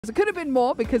It could have been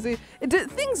more because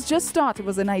things just start. It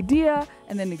was an idea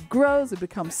and then it grows, it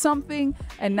becomes something,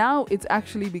 and now it's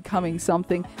actually becoming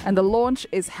something. And the launch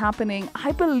is happening,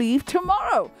 I believe,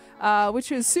 tomorrow,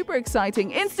 which is super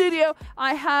exciting. In studio,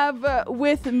 I have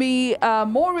with me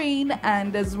Maureen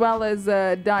and as well as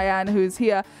Diane, who's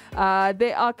here.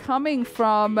 They are coming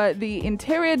from the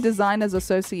Interior Designers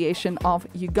Association of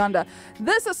Uganda.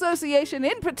 This association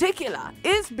in particular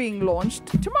is being launched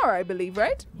tomorrow, I believe,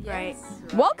 right? Right.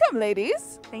 Welcome,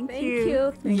 ladies. Thank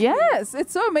you. Yes,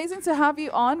 it's so amazing to have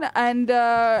you on. And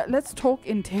let's talk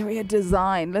interior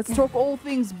design. Let's talk all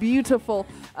things beautiful.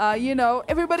 You know,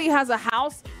 everybody has a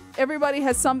house. Everybody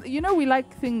has some. You know, we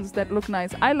like things that look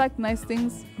nice. I like nice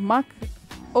things. Mark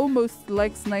almost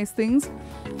likes nice things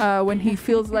when he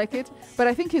feels like it. But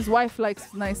I think his wife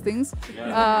likes nice things.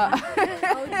 I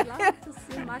would love to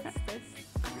see Mark's test.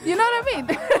 You know what I mean?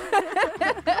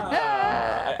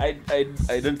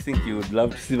 I don't think you would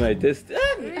love to see my test.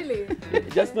 Really?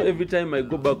 Just know every time I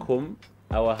go back home,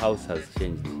 our house has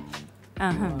changed.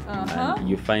 And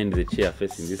you find the chair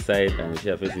facing this side and the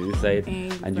chair facing this side,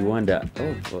 and you wonder,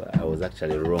 oh, I was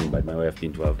actually wrong, but my wife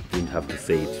didn't have to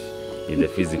say it in the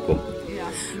physical.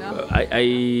 Yeah. No.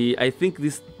 I think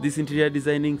this interior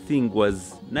designing thing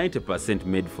was 90%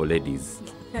 made for ladies.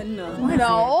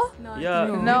 No. Yeah.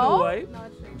 No. Do you know why?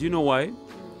 Do you know why?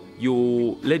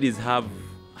 You ladies have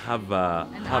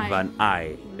an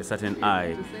eye, a certain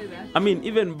eye. I mean,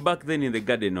 even back then in the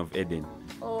Garden of Eden.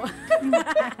 Oh.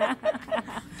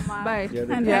 Bye.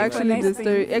 Yeah, actually, the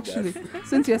story. Actually,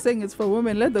 since you're saying it's for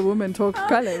women, let the women talk.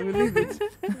 Color, we leave it.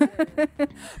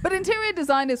 But interior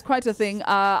design is quite a thing.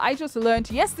 I just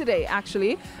learned yesterday,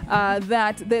 actually,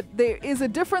 that there is a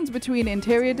difference between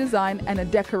interior design and a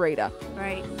decorator.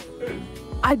 Right.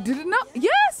 I didn't know.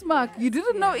 Yes, Mark, you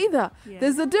didn't know either. Yeah.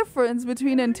 There's a difference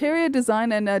between interior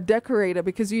design and a decorator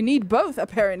because you need both,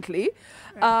 apparently.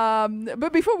 Right.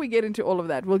 But before we get into all of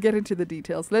that, we'll get into the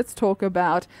details. Let's talk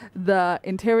about the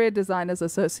Interior Designers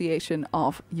Association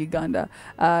of Uganda.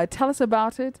 Tell us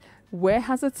about it. Where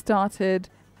has it started?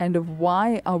 And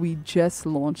why are we just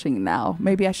launching now?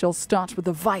 Maybe I shall start with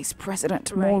the Vice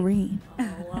President, Right. Maureen. Oh,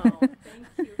 wow. Thank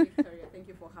you, Victoria. Thank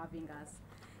you for having us.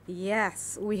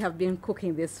 Yes, we have been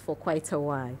cooking this for quite a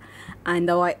while. And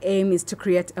our aim is to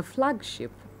create a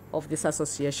flagship of this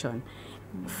association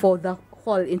for the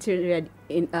whole interior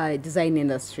design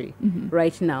industry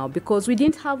right now, because we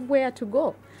didn't have where to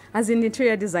go as in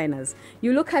interior designers.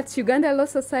 You look at Uganda Law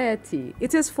Society,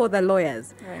 it is for the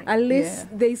lawyers. Right. At least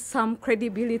there's some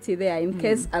credibility there in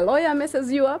case a lawyer messes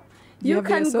you up. You have the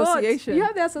can go. association. You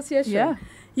have the association. Yeah.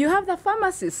 You have the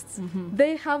pharmacists.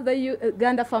 They have the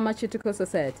Uganda Pharmaceutical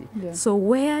Society. Yeah. So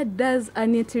where does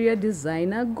an interior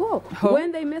designer go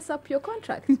when they mess up your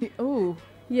contract? Oh.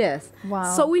 Yes.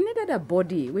 Wow. So we needed a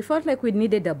body. We felt like we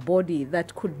needed a body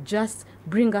that could just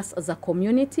bring us as a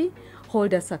community,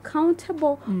 hold us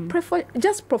accountable,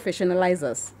 just professionalize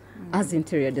us as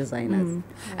interior designers.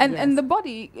 And the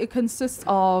body, it consists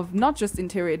of not just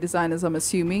interior designers, I'm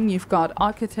assuming. You've got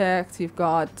architects, you've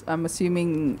got, I'm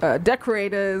assuming,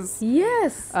 decorators.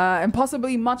 Yes. And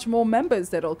possibly much more members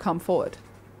that'll come forward.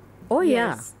 Oh,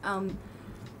 Yes.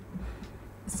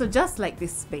 So just like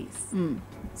this space.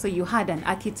 So you had an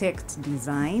architect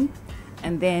design,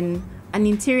 and then an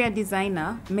interior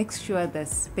designer makes sure the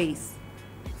space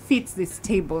fits this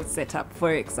table setup,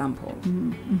 for example.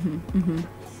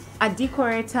 A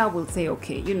decorator will say,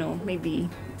 okay, you know, maybe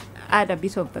add a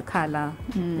bit of the color,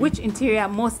 which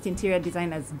most interior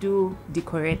designers do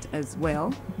decorate as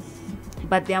well,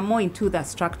 but they are more into the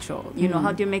structural. You know,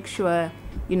 how do you make sure,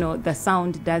 you know, the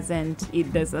sound there's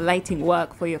a lighting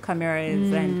work for your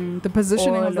cameras and The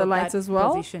positioning all of the lights that as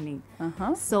well. Positioning.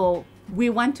 So we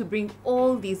want to bring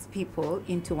all these people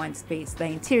into one space: the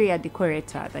interior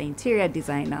decorator, the interior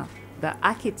designer, the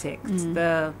architect,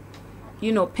 the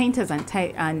painters and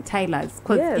tilers,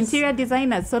 because Yes. interior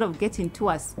designers sort of get into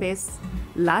a space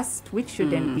last, which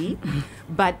shouldn't be,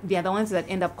 but they are the ones that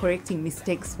end up correcting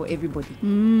mistakes for everybody.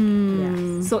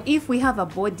 Yes. So if we have a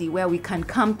body where we can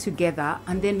come together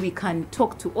and then we can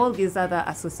talk to all these other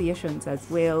associations as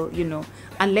well, you know,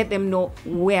 and let them know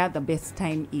where the best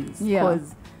time is. Yeah.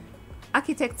 Because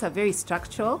architects are very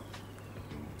structural,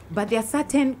 but there are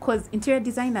certain, because interior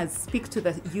designers speak to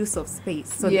the use of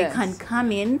space. So Yes. they can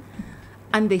come in,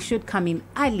 and they should come in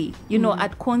early, you know,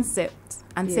 at concept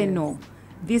and say, Yes. no,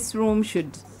 this room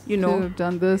should, you Could know, have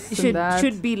done this and that.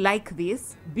 should be like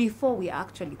this before we are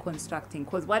actually constructing.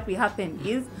 Because what will happen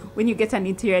is when you get an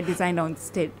interior designer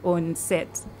on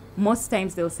set, most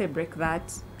times they'll say break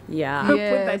that. Yeah. Put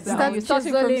Yes, that down. you're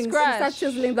starting from scratch. Start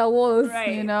chiseling the walls.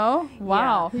 Right. You know?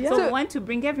 Wow. Yeah. So we want to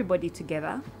bring everybody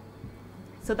together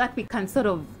so that we can sort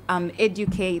of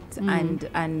educate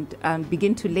and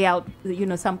begin to lay out,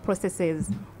 some processes.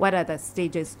 What are the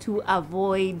stages to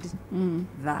avoid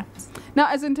that? Now,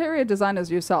 as interior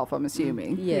designers yourself, I'm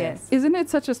assuming, Yes. isn't it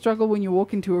such a struggle when you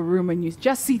walk into a room and you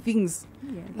just see things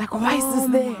like, why is this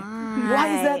there?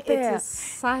 Why is that there? It is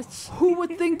such... Who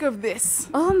would think of this?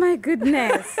 Oh my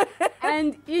goodness.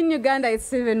 And in Uganda,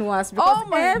 it's even worse because Oh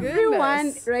my everyone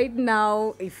goodness. right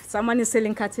now, if someone is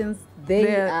selling curtains, they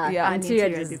They're- are yeah. interior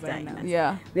Interior designers. designers.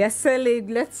 Yeah. They're selling,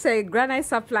 let's say, granite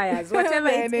suppliers, whatever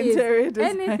They're it an is, interior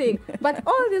designer. anything. But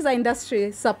all these are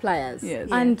industry suppliers, Yes.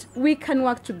 and we can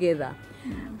work together.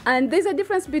 And there's a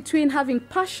difference between having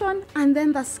passion and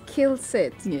then the skill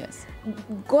set. Yes.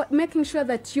 Making sure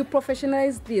that you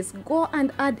professionalize this, go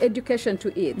and add education to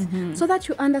it, so that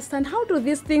you understand how do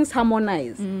these things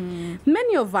harmonize.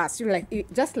 Many of us,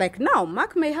 just like now,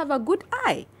 Mark may have a good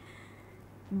eye,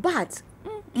 but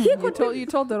he could You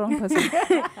told the wrong person. he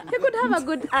could have a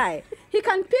good eye. He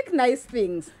can pick nice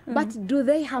things, but do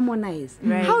they harmonize?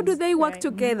 Right. How do they work Right.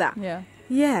 together? Yeah.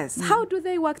 Yes. How do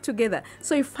they work together?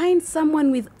 So you find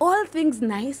someone with all things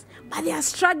nice, but they are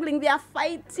struggling, they are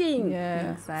fighting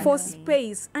Yeah. for Exactly.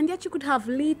 space. And yet you could have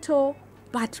little,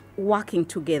 but working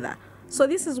together. So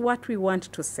this is what we want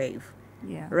to save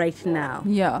Yeah. right now.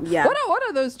 Yeah. Yeah. What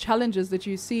are those challenges that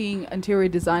you're seeing interior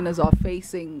designers are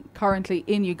facing currently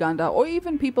in Uganda, or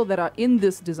even people that are in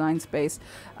this design space,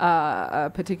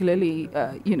 particularly,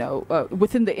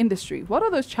 within the industry? What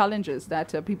are those challenges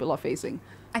that people are facing?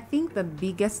 I think the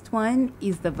biggest one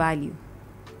is the value.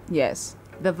 Yes.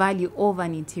 The value of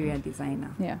an interior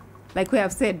designer. Yeah. Like we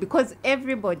have said, because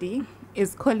everybody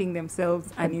is calling themselves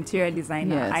an interior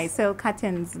designer. Yes. I sell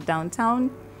curtains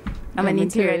downtown. I'm You're an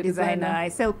interior designer. I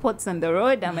sell pots on the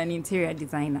road. I'm an interior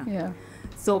designer. Yeah.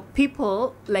 So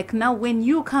people, like now when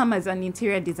you come as an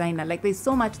interior designer, like there's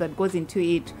so much that goes into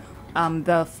it.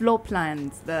 The floor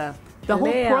plans, the whole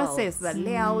Layouts. process, the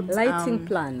layout, Lighting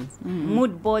plans.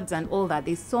 mood boards and all that.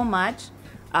 There's so much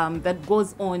that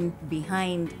goes on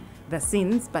behind the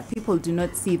scenes, but people do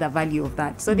not see the value of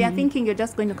that. So they are thinking you're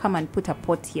just going to come and put a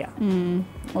pot here.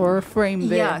 Or a frame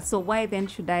there. Yeah, so why then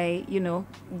should I,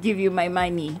 give you my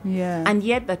money? Yeah. And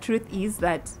yet the truth is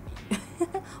that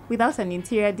without an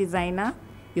interior designer,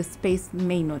 your space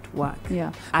may not work.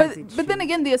 Yeah, as it but then should.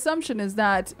 again, the assumption is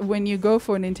that when you go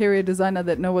for an interior designer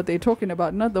that know what they're talking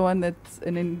about, not the one that's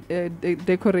an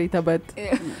decorator, but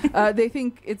they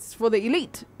think it's for the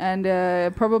elite and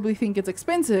probably think it's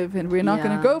expensive, and we're not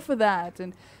going Yeah. to go for that.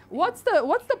 And what's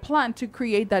the plan to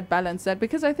create that balance?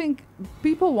 Because I think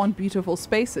people want beautiful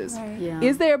spaces. Right. Yeah.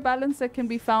 Is there a balance that can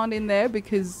be found in there?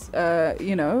 Because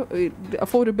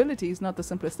affordability is not the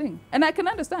simplest thing, and I can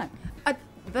understand.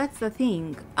 That's the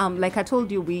thing. Like I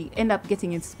told you, we end up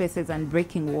getting into spaces and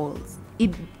breaking walls.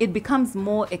 It becomes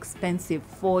more expensive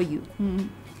for you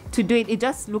to do it. It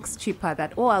just looks cheaper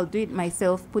that, I'll do it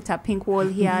myself, put a pink wall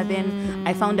here, then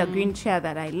I found a green chair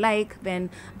that I like, then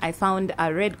I found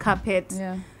a red carpet.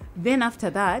 Yeah. Then after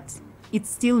that, it's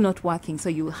still not working. So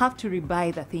you have to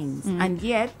rebuy the things. And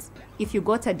yet, if you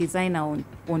got a designer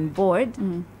on board,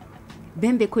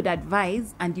 then they could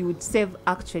advise and you would save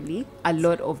actually a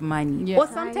lot of money. Yes. Or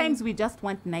sometimes we just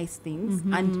want nice things,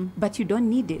 but you don't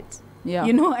need it. Yeah.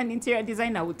 An interior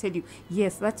designer would tell you,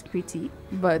 yes, that's pretty,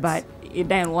 But it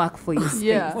doesn't work for your space.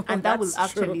 Yeah. And that will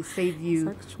That's true. actually save you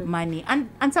That's true. money. And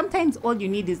sometimes all you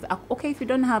need is, okay, if you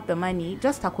don't have the money,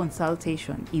 just a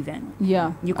consultation even.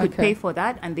 yeah, You could okay. pay for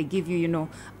that, and they give you,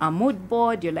 a mood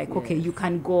board. You're like, okay, you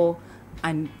can go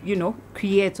and,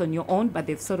 create on your own, but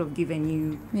they've sort of given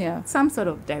you Yeah. some sort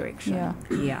of direction.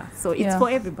 Yeah. So it's Yeah.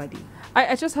 for everybody.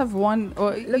 I just have one.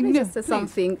 Or Let me just say please.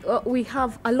 something. We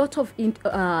have a lot of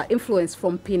influence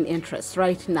from Pinterest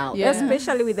right now, Yes.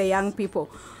 especially with the young people.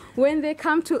 When they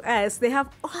come to us, they have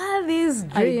all these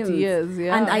dreams Ideas,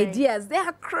 yeah. and Right. ideas. They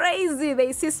are crazy.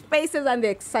 They see spaces and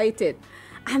they're excited.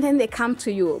 And then they come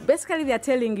to you. Basically, they're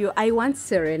telling you, I want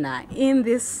Serena in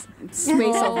this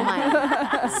space of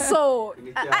mine. So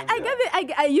I get it. I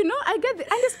get it.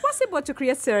 And it's possible to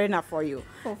create Serena for you.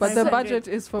 But the budget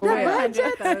is for The where?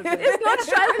 budget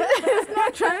it's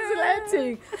not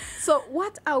translating. So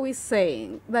what are we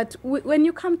saying? That when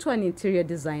you come to an interior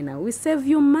designer, we save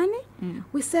you money,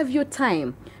 we save you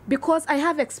time, because I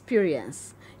have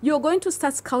experience. You're going to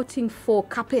start scouting for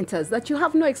carpenters that you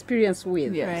have no experience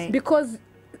with, Yes. Right. because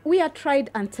we are tried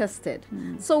and tested.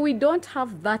 So we don't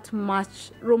have that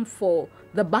much room for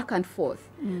the back and forth.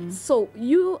 So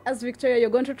you, as Victoria, you're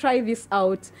going to try this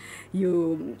out.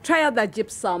 You try out that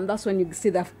gypsum. That's when you see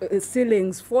the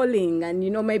ceilings falling, and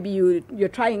maybe you're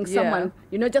trying someone,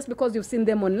 just because you've seen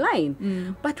them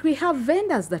online. But we have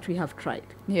vendors that we have tried.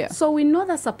 Yeah. So we know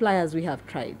the suppliers we have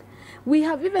tried. We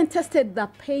have even tested the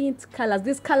paint colors,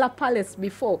 these color palettes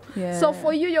before. Yeah. So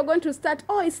for you, you're going to start,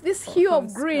 it's this hue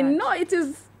of green. scratch. No, it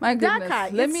is My goodness.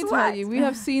 darker. Let It's me tell what? you, we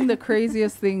have seen the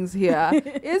craziest things here.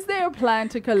 Is there a plan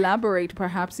to collaborate,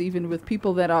 perhaps even with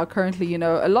people that are currently,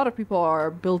 a lot of people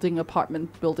are building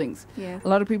apartment buildings. Yes. A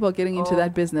lot of people are getting into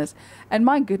that business. And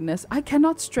my goodness, I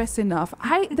cannot stress enough.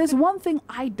 There's one thing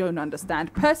I don't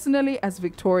understand personally as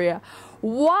Victoria.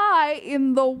 Why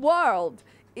in the world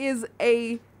is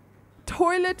a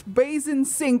toilet basin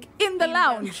sink in the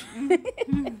lounge?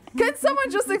 Can someone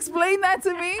just explain that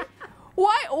to me?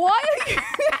 Why are you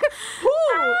who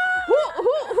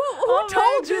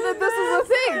told you that this is a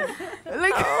thing?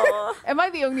 Like, am I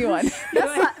the only one?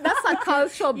 That's a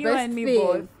culture You based and me thing.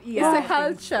 both. Yeah, I It's a think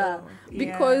culture so.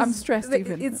 because I'm stressed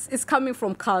even. It's coming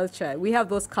from culture. We have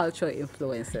those culture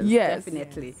influences. Yes.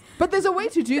 Definitely. But there's a way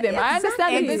to do them. I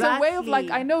understand that there's a way of, like,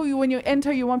 Exactly. I know when you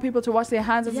enter, you want people to wash their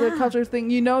hands. It's a Yeah. cultural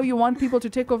thing. You want people to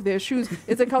take off their shoes.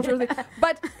 It's a cultural thing.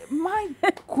 But my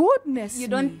goodness, You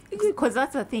don't, because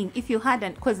that's the thing. If you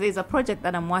hadn't, because there's a project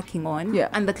that I'm working on, Yeah.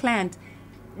 and the client,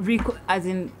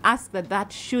 asked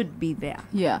that should be there.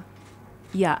 Yeah.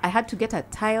 Yeah, I had to get a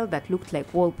tile that looked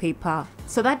like wallpaper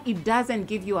so that it doesn't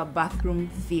give you a bathroom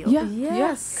feel. Yeah.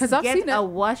 Yes. Because I've Get seen a it.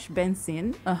 wash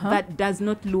basin Uh-huh. that does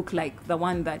not look like the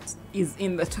one that is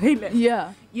in the toilet.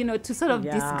 Yeah. To sort of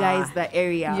Yeah. disguise the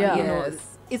area. Yeah. Yes.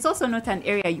 It's also not an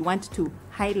area you want to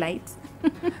highlight.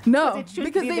 No, it should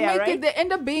because be they there, make right? it, they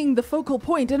end up being the focal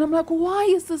point. And I'm like, why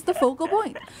is this the focal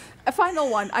point? A final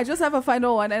one. I just have a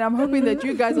final one. And I'm hoping that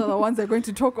you guys are the ones that are going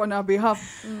to talk on our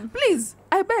behalf. Please,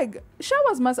 I beg,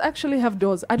 showers must actually have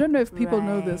doors. I don't know if people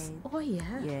know this. Right. Oh yeah.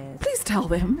 Yes. Please tell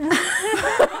them. Wait,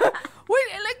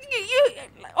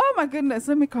 oh my goodness,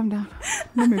 let me calm down.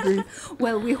 Let me breathe.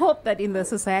 Well, we hope that in the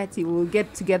society we'll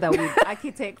get together with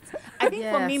architects. I think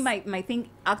for me, Yes. my thing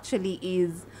actually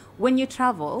is when you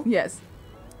travel, Yes.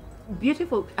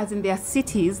 beautiful, as in there are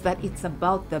cities that it's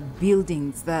about the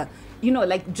buildings,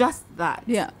 like just that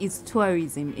Yeah. is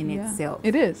tourism in Yeah. itself.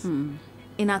 It is.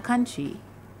 In our country,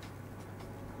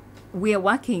 we are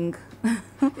working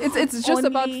It's just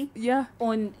about, Only- yeah.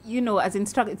 on, as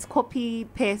instruct, it's copy,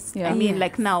 paste. Yeah. I mean, Yes.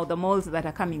 like now, the malls that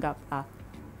are coming up are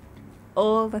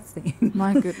all the same.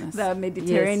 My goodness. The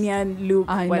Mediterranean look,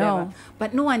 I whatever. know.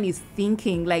 But no one is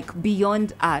thinking like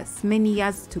beyond us, many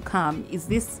years to come. Is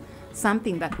this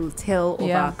something that will tell of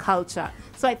Yeah. our culture?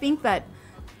 So I think that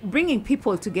bringing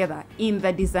people together in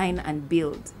the design and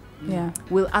build Yeah.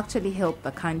 will actually help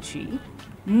the country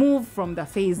move from the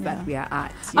phase Yeah. that we are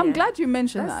at. I'm glad you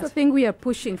mentioned That's the that. thing we are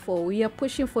pushing for. We are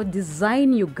pushing for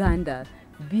design Uganda,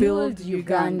 build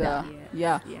Uganda.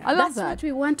 Yeah. Yeah. I love That's that. what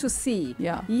we want to see.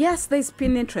 Yeah. Yes, there's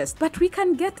Pinterest, but we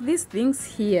can get these things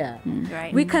here.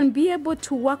 Right. We can be able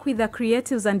to work with the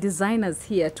creatives and designers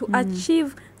here to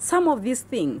achieve some of these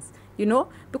things,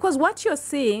 because what you're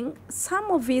seeing, some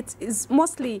of it is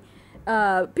mostly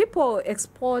people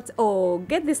export or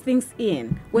get these things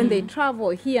in when they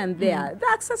travel here and there. The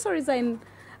accessories are in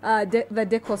the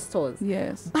decor stores.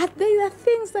 Yes. But there are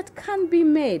things that can be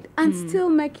made and still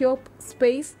make your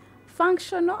space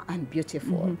functional and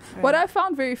beautiful. What I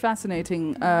found very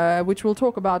fascinating, which we'll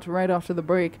talk about right after the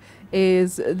break,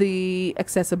 is the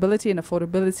accessibility and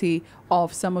affordability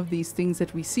of some of these things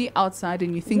that we see outside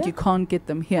and you think you can't get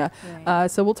them here. Right.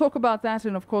 So we'll talk about that,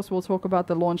 and of course we'll talk about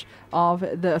the launch of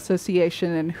the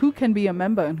association and who can be a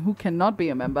member and who cannot be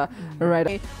a member.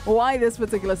 Right. Why this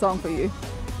particular song for you?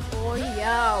 Oh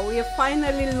yeah, we are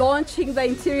finally launching the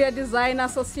Interior Design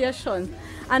Association,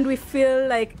 and we feel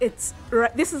like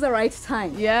this is the right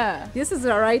time. Yeah. This is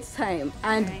the right time,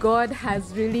 and Right. God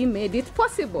has really made it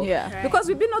possible. Yeah. Right. Because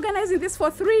we've been organizing this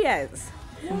for 3 years.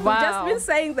 We've just been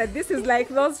saying that this is like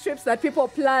those trips that people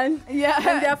plan, Yeah.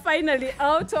 and they're finally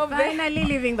out of there. Finally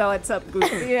leaving the WhatsApp group.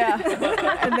 Yeah.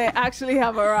 And they actually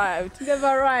have arrived. They've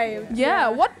arrived. Yeah.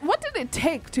 What did it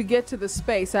take to get to the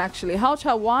space, actually?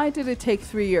 Why did it take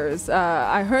 3 years?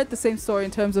 I heard the same story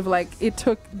in terms of like it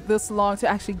took this long to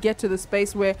actually get to the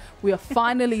space where we are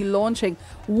finally launching.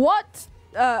 What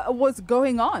was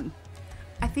going on?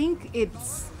 I think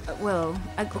it's,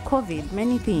 COVID,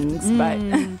 many things, but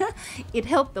it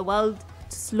helped the world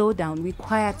to slow down. We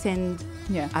quietened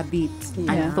Yeah. a bit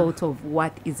Yeah. and thought of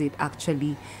what is it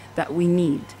actually that we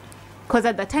need. Because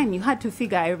at the time you had to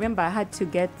figure, I remember I had to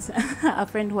get a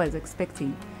friend who was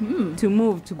expecting to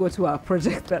move to go to a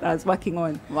project that I was working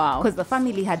on. Wow. Because the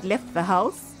family had left the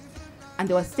house and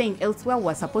they were staying elsewhere,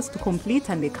 were supposed to complete,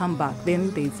 and they come back.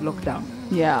 Then there's lockdown.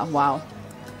 Yeah, wow.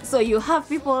 So you have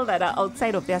people that are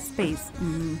outside of their space.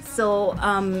 So,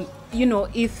 you know,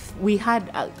 if we had,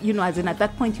 you know, as in at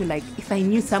that point, you're like, if I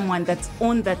knew someone that's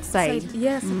on that side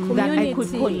Yes, that I could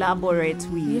collaborate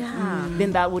with,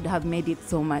 then that would have made it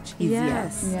so much easier.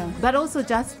 Yes. Yeah. But also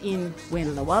just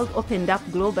when the world opened up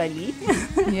globally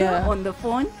Yeah. on the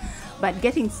phone, but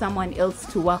getting someone else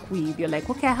to work with, you're like,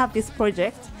 okay, I have this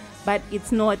project, but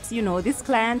it's not, you know, this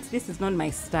client, this is not my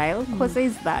style, because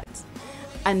there's that.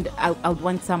 And I would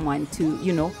want someone to,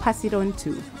 you know, pass it on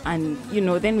to. And, you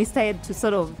know, then we started to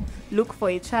sort of look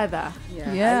for each other.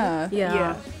 Yeah.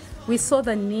 Yeah. We saw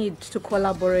the need to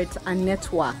collaborate and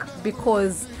network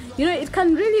because, you know, it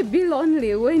can really be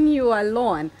lonely when you are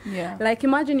alone. Yeah. Like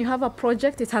imagine you have a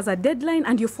project, it has a deadline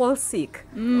and you fall sick.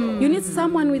 You need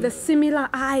someone with a similar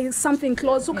eye, something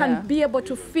close who Yeah. can be able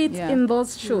to fit Yeah. in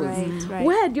those shoes. Right.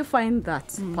 Where do you find that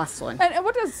person? And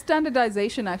what does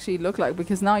standardization actually look like?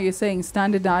 Because now you're saying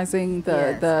standardizing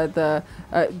the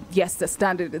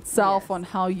standard itself Yes. on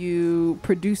how you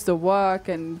produce the work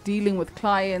and dealing with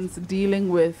clients, dealing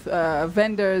with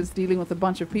vendors, dealing with a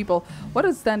bunch of people. What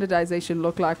does standardization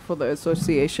look like for the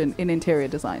association in interior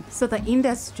design? So the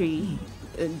industry,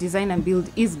 design and build,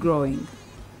 is growing.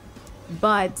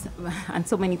 But, and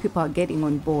so many people are getting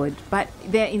on board, but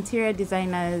there are interior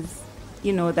designers,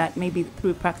 you know, that maybe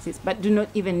through practice, but do not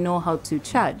even know how to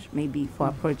charge maybe for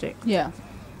a project. Yeah.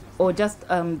 Or just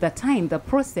the time, the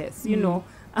process, you know.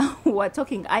 We were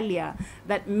talking earlier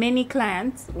that many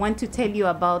clients want to tell you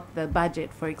about the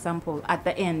budget, for example, at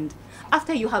the end,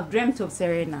 after you have dreamt of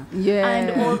Serena. Yeah.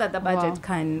 And all that the budget Wow.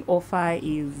 can offer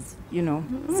is, you know,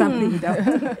 something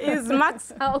that Is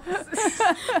Max house?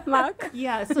 Mark?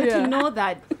 yeah, so Yeah. to know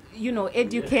that, you know,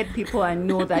 educate people and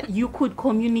know that you could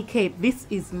communicate, this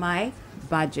is my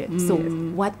budget. So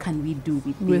what can we do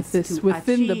with this to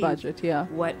within the achieve budget? Yeah.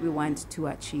 what we want to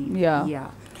achieve? Yeah.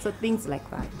 Yeah. So things like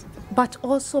that. But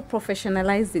also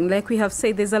professionalizing. Like we have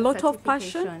said, there's a lot of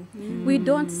passion. Certification. We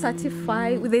don't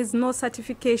certify, there's no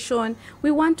certification.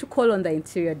 We want to call on the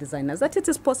interior designers that it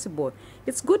is possible.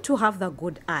 It's good to have the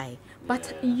good eye,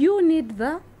 but you need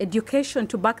the education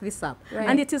to back this up. Right.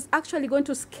 And it is actually going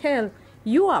to scale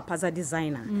you up as a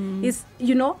designer. Is,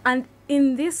 you know, and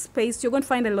in this space, you're going to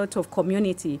find a lot of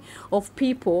community of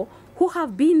people who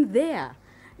have been there.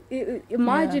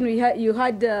 Imagine you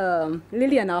had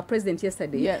Lillian, our president,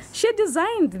 yesterday. Yes. She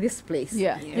designed this place.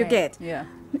 Yeah. You get. Yeah.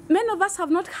 Many of us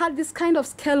have not had this kind of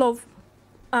scale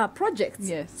of projects.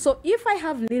 Yes. So if I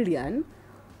have Lillian,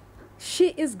 she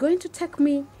is going to take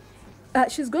me,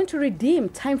 she's going to redeem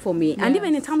time for me. And even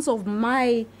in Yes. terms of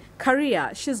my career,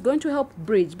 she's going to help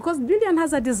bridge because Lillian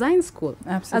has a design school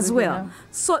as Absolutely, well. yeah.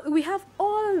 So we have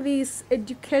all this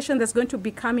education that's going to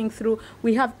be coming through.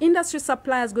 We have industry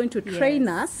suppliers going to train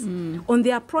us on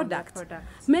their products.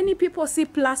 products. Many people see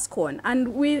Plascon,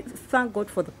 and we thank God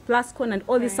for the Plascon and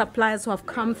all these suppliers who have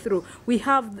come through. We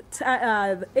have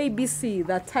the ABC,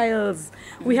 the tiles.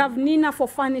 We have Nina for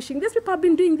furnishing. These people have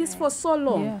been doing this for so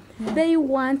long. Yeah, They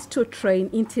want to train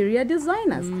interior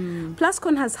designers.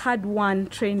 Plascon has had one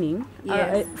training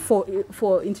Yes.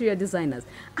 for interior designers,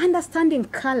 understanding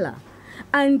color.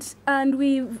 And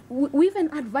we even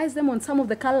advise them on some of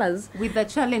the colors. With the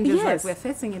challenges Yes. that we're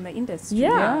facing in the industry.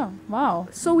 Yeah. Wow.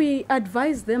 So we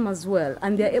advise them as well,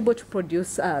 and they're able to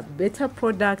produce a better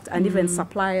product and even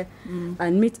supply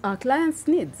and meet our clients'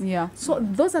 needs. Yeah. So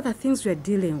those are the things we're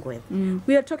dealing with.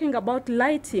 We are talking about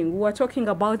lighting. We're talking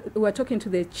to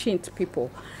the chint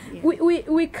people. Yeah.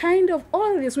 We kind of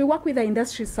all this. We work with the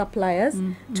industry suppliers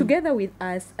together with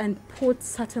us and put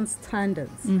certain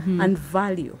standards and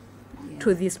value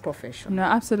to this profession. No,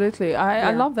 absolutely. I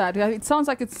Yeah. love that. It sounds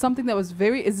like it's something that was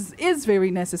is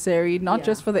very necessary, not Yeah.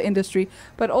 just for the industry,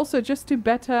 but also just to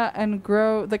better and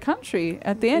grow the country.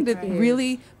 At the end, it It is.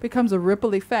 really becomes a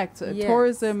ripple effect. Yes.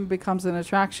 Tourism becomes an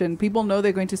attraction. People know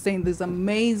they're going to stay in these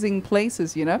amazing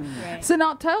places, you know? Right. So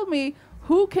now tell me,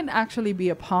 who can actually be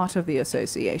a part of the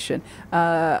association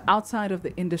outside of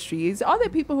the industries? Are there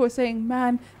people who are saying,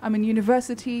 man, I'm in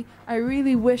university, I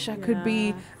really wish I could be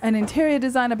Yeah. an interior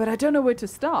designer, but I don't know where to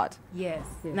start? Yes.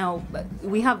 Yeah. Now,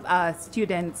 we have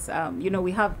students, you know,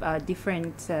 we have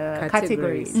different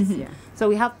categories. Yeah. So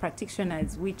we have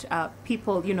practitioners, which are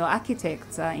people, you know,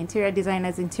 architects, interior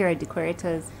designers, interior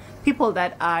decorators, people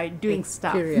that are doing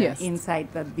stuff Exterior. Yes. inside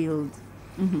the build.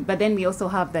 But then we also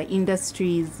have the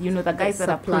industries, you know, the guys that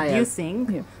are suppliers. producing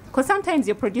Yeah. because sometimes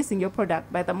you're producing your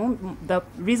product, but the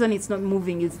reason it's not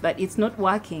moving is that it's not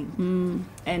working.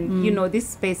 And you know, this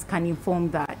space can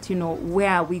inform that, you know, where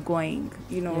are we going,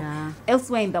 you know.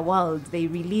 Elsewhere in the world they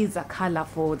release a color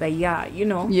for the year, you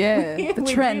know. The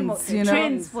trends, you know,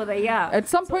 trends for the year. At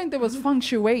some point there was feng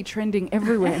shui trending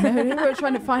everywhere. They were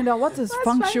trying to find out what is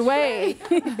feng shui.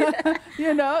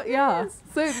 You know,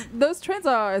 so those trends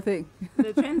are a thing.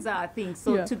 The trends are a thing.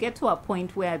 So to get to a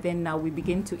point where then now we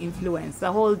begin to influence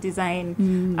the whole design,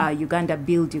 Uganda,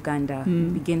 build Uganda,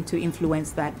 begin to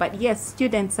influence that. But yes,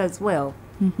 students as well,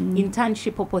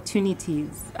 internship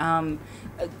opportunities,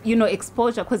 you know,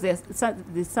 exposure, because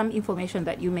there's some information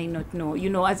that you may not know. You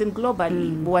know, as in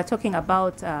globally, we're talking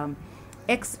about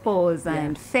expos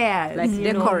and fairs, like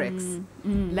Decorex,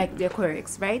 like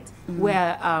Decorex, right?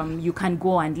 Where you can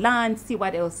go and learn, see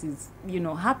what else is, you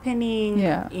know, happening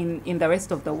in the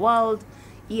rest of the world.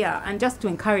 And just to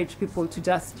encourage people to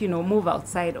just, you know, move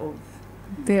outside of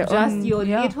just your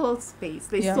little space.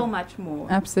 There's so much more.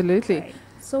 Absolutely. Right.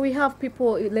 So we have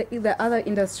people, like the other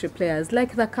industry players,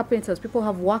 like the carpenters, people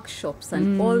have workshops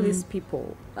and all these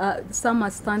people. Some are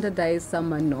standardized,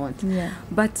 some are not.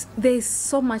 But there's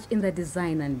so much in the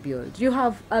design and build. You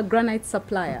have a granite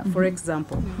supplier, for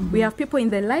example. We have people in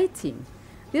the lighting.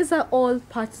 These are all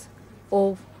parts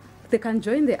of, they can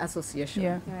join the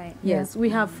association. Yes, we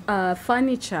have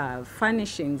furniture,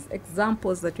 furnishings,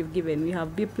 examples that we've given. We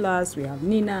have B+, we have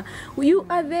Nina. You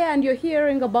are there and you're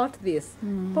hearing about this.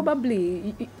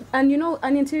 Probably, and you know,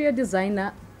 an interior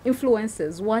designer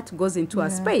influences what goes into a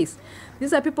space.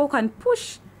 These are people who can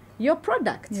push your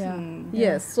product.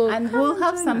 Yes, so and we'll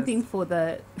have something for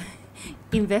the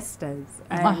investors.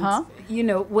 And, you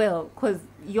know, well, because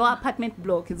your apartment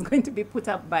block is going to be put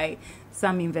up by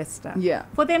some investor.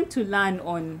 For them to learn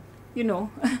on, you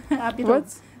know, a bit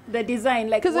of the design,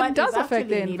 like because it does affect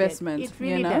the needed. investment. It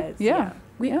really you know? does.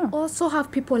 We also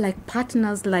have people like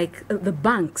partners, like the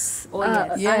banks.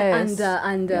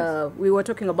 And we were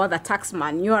talking about the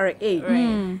taxman,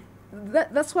 URA.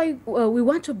 That's why we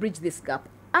want to bridge this gap.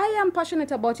 I am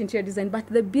passionate about interior design, but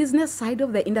the business side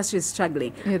of the industry is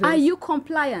struggling. Are you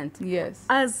compliant? Yes.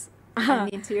 As an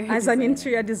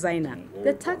interior designer,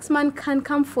 the taxman can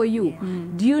come for you.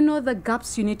 Do you know the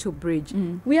gaps you need to bridge?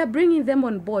 We are bringing them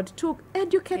on board to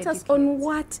educate us on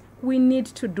what we need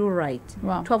to do right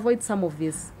to avoid some of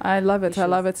these. I love it. issues. I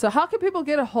love it. So how can people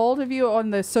get a hold of you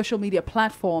on the social media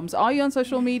platforms? Are you on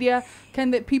social media?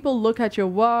 Can the people look at your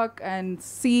work and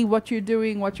see what you're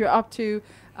doing, what you're up to?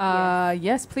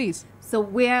 Yes, please. So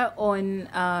we're on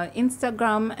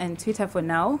Instagram and Twitter for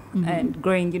now, and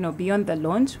growing, you know, beyond the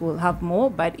launch, we'll have more,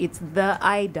 but it's the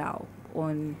IDAO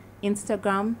on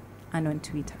Instagram and on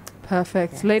Twitter.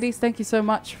 Perfect. Yes. Ladies, thank you so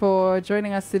much for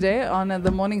joining us today on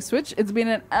The Morning Switch. It's been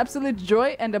an absolute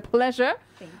joy and a pleasure.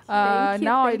 Thank you.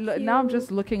 Now I'm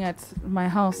just looking at my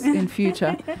house in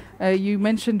future. You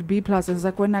mentioned B+. It's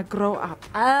like when I grow up.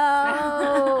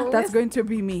 Oh, That's going to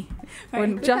be me.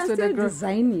 When we just can when I still grow.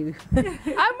 design you.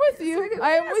 I'm with you.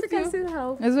 I am with you. Still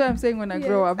help. That's what I'm saying when I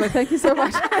grow up. But thank you so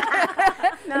much.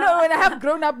 No, when I have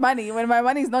grown up money, when my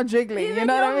money is not jiggling, you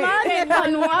know what I mean? You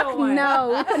can work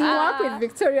now. We can work with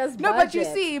Victoria's No, budget. but you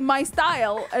see, my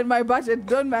style and my budget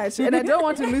don't match, and I don't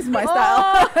want to lose my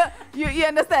style. You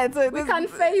understand? So we can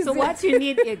face So it. what you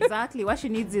need what you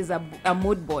need is a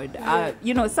mood board,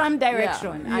 you know, some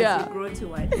direction as you grow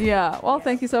towards. Well,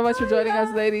 thank you so much for joining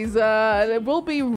us, ladies. We'll be